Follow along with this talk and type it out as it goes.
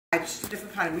It's a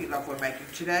different kind of meatloaf we're making.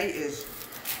 Today is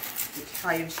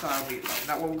Italian style meatloaf.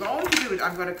 Now what we're going to do is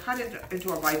I'm going to cut it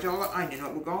into a Viola onion.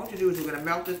 What we're going to do is we're going to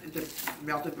melt this into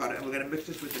melted butter and we're going to mix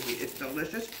this with the meat. It's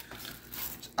delicious.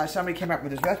 Somebody came up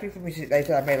with this recipe for me. They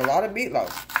said I made a lot of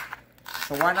meatloaf.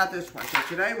 So why not this one? So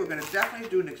today we're going to definitely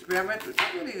do an experiment. It's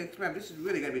not really an experiment. This is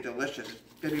really going to be delicious. It's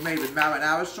going to be made with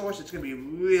marinara sauce. It's going to be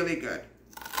really good.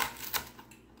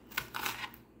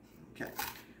 Okay.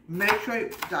 Make sure you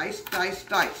dice.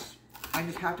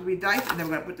 Onions have to be diced, and then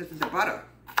we're going to put this in the butter.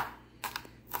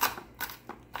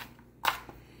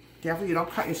 Careful you don't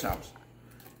cut yourselves.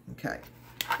 Okay.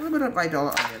 A little bit of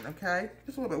Viola onion, okay?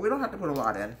 Just a little bit. We don't have to put a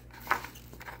lot in.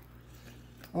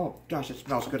 Oh, gosh, it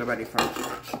smells good already,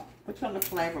 folks. Put it on the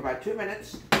flame for about 2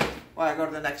 minutes while I go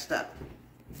to the next step.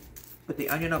 Put the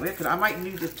onion over here, because I might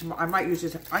need this tomorrow. I might use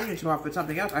this onion tomorrow for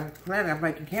something else. I'm planning on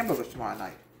making hamburgers tomorrow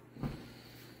night.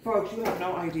 Folks, you have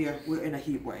no idea. We're in a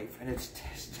heat wave, and it's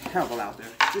terrible out there.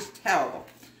 It's just terrible.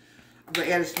 I'm going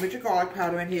to add a smidge of garlic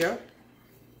powder in here.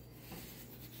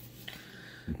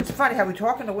 It's funny how we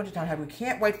talk in the wintertime, how we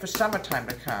can't wait for summertime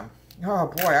to come. Oh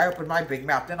boy, I opened my big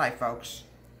mouth, didn't I, folks?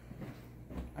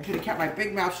 I should have kept my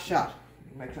big mouth shut.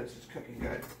 Make sure this is cooking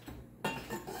good.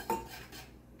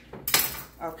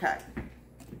 Okay.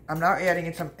 I'm now adding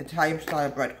in some Italian-style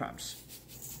breadcrumbs.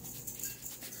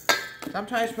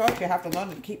 Sometimes, folks, you have to learn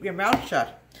to keep your mouth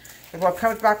shut. And what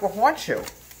comes back will haunt you.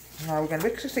 Now, we're going to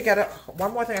mix this together.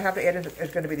 One more thing I have to add in is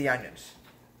going to be the onions.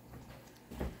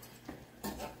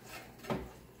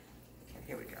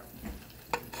 Here we go.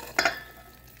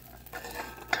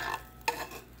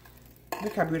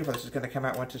 Look how beautiful this is going to come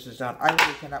out once this is done. I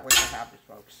really cannot wait to have this,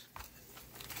 folks.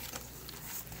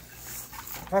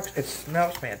 Folks, it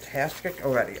smells fantastic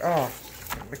already. Oh,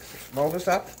 mix this, roll this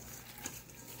up.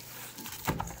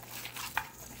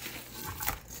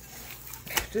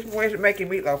 Different ways of making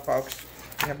meatloaf, folks.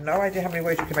 You have no idea how many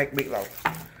ways you can make meatloaf.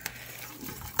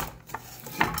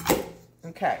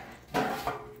 Okay. I'm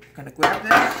going to grab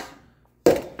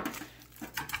this.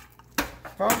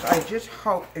 Folks, I just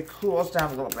hope it cools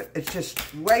down a little bit. It's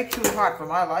just way too hot for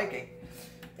my liking.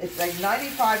 It's like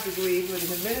 95 degrees with a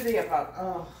humidity about,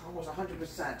 almost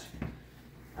 100%.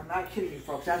 I'm not kidding you,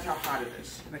 folks. That's how hot it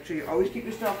is. Make sure you always keep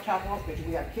your stove top off because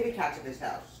we have kitty cats in this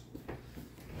house. So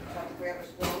I'm going to grab a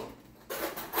spoon.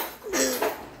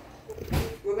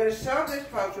 We're going to serve this,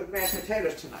 folks, with mashed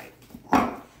potatoes tonight.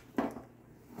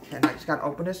 Okay, now I just got to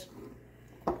open this.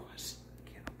 Can't open it.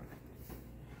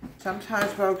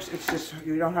 Sometimes, folks, it's just,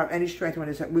 you don't have any strength when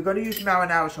it's, we're going to use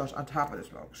marinara sauce on top of this,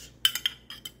 folks.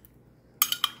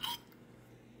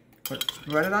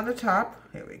 Spread it on the top.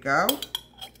 Here we go.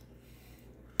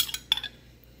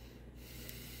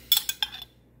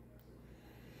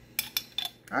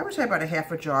 I would say about a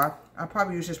half a jar. I'll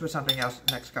probably use this with something else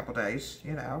the next couple days,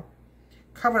 you know.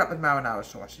 Cover it up with marinara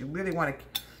sauce. You really want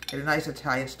to get a nice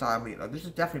Italian-style meatloaf. This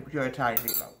is definitely pure Italian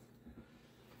meatloaf.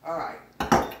 Alright.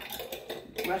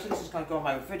 The rest of this is going to go in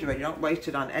my refrigerator. You don't waste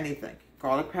it on anything.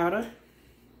 Garlic powder.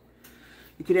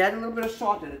 You could add a little bit of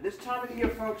salt in it. This time of the year,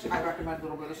 folks, I recommend a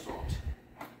little bit of salt.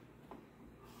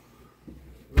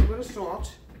 A little bit of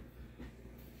salt.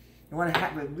 You want to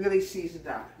have it really seasoned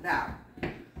up. Now,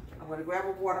 I'm going to grab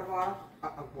a water bottle.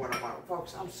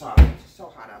 Folks, I'm sorry. It's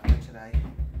so hot out there today.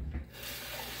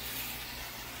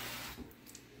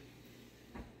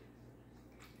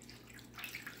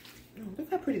 Oh, look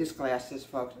how pretty this glass is,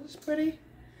 folks. Isn't this pretty?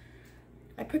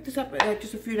 I picked this up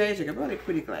just a few days ago. Really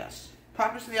pretty glass.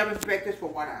 Pop this in the oven and bake this for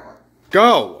 1 hour.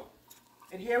 Go!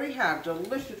 And here we have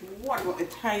delicious, wonderful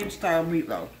Italian-style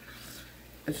meatloaf.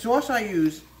 The sauce I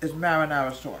use is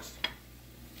marinara sauce.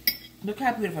 Look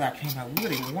how beautiful that came out.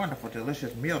 Really wonderful,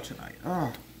 delicious meal tonight.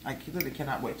 Oh, I really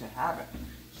cannot wait to have it.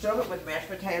 Serve it with mashed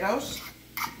potatoes.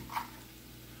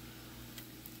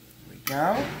 There we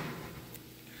go.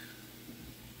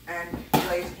 And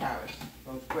glazed carrots.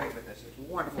 Goes great with this. It's a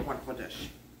wonderful, wonderful dish.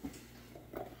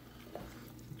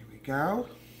 Here we go.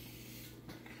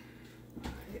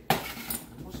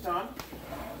 Almost done.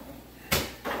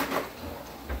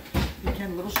 You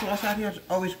can a little sauce out here. It's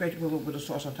always great to put a little bit of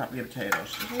sauce on top of your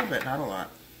potatoes. Just a little bit, not a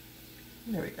lot.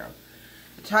 There we go.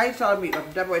 Italian style meatloaf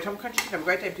from Deborah Home Country. Have a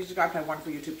great day. Please subscribe to my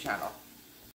wonderful YouTube channel.